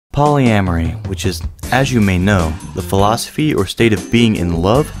Polyamory, which is, as you may know, the philosophy or state of being in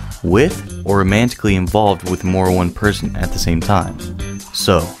love with or romantically involved with more than one person at the same time.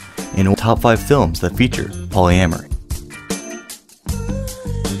 So, in top 5 films that feature polyamory.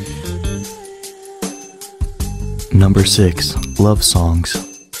 Number 6. Love songs.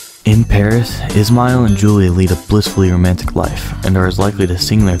 In Paris, Ismail and Julia lead a blissfully romantic life and are as likely to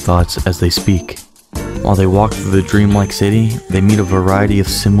sing their thoughts as they speak. While they walk through the dreamlike city, they meet a variety of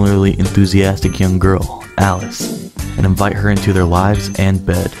similarly enthusiastic young girl, Alice, and invite her into their lives and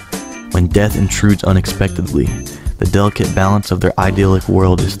bed. When death intrudes unexpectedly, the delicate balance of their idyllic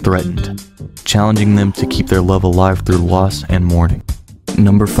world is threatened, challenging them to keep their love alive through loss and mourning.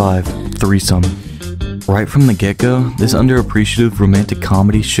 Number 5. Threesome. Right from the get-go, this underappreciative romantic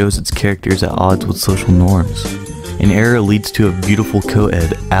comedy shows its characters at odds with social norms. An error leads to a beautiful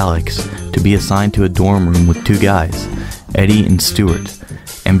co-ed, Alex, to be assigned to a dorm room with 2 guys, Eddie and Stuart,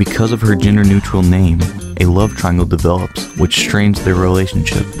 and because of her gender-neutral name, a love triangle develops, which strains their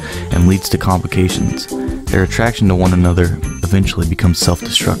relationship and leads to complications. Their attraction to one another eventually becomes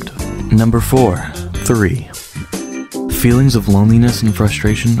self-destructive. Number 4. 3. Feelings of loneliness and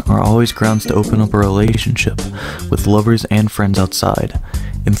frustration are always grounds to open up a relationship, with lovers and friends outside.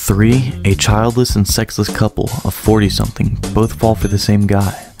 In 3, a childless and sexless couple of 40-something both fall for the same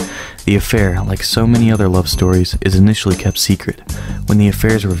guy. The affair, like so many other love stories, is initially kept secret. When the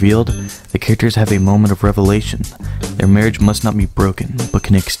affair is revealed, the characters have a moment of revelation. Their marriage must not be broken, but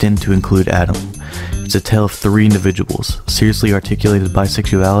can extend to include Adam. It's a tale of 3 individuals, seriously articulated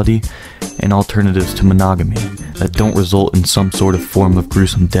bisexuality, and alternatives to monogamy that don't result in some sort of form of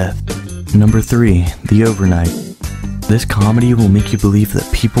gruesome death. Number 3. The Overnight. This comedy will make you believe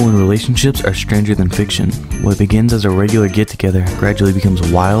that people in relationships are stranger than fiction. What begins as a regular get-together gradually becomes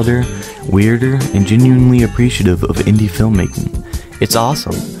wilder, weirder, and genuinely appreciative of indie filmmaking. It's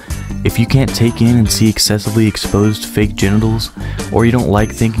awesome. If you can't take in and see excessively exposed fake genitals, or you don't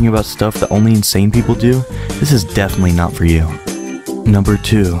like thinking about stuff that only insane people do, this is definitely not for you. Number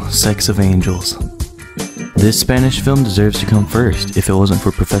 2. Sex of Angels. This Spanish film deserves to come first if it wasn't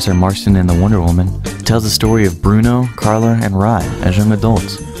for Professor Marston and the Wonder Woman. It tells the story of Bruno, Carla, and Rai as young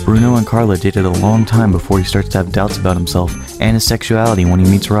adults. Bruno and Carla dated a long time before he starts to have doubts about himself and his sexuality when he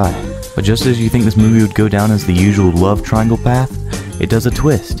meets Rai. But just as you think this movie would go down as the usual love triangle path, it does a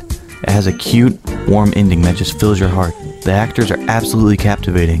twist. It has a cute, warm ending that just fills your heart. The actors are absolutely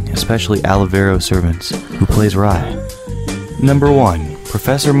captivating, especially Olivero Servants, who plays Rai. Number 1.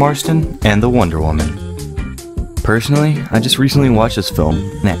 Professor Marston and the Wonder Woman. Personally, I just recently watched this film,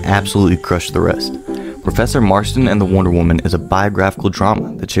 and it absolutely crushed the rest. Professor Marston and the Wonder Woman is a biographical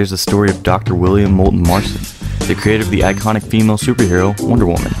drama that shares the story of Dr. William Moulton Marston, the creator of the iconic female superhero, Wonder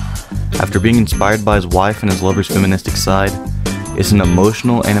Woman. After being inspired by his wife and his lover's feministic side, it's an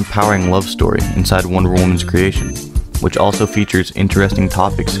emotional and empowering love story inside Wonder Woman's creation, which also features interesting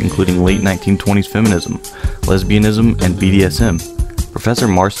topics including late 1920s feminism, lesbianism, and BDSM. Professor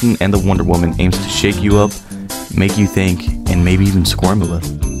Marston and the Wonder Woman aims to shake you up, make you think, and maybe even squirm a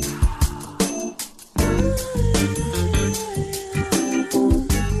little.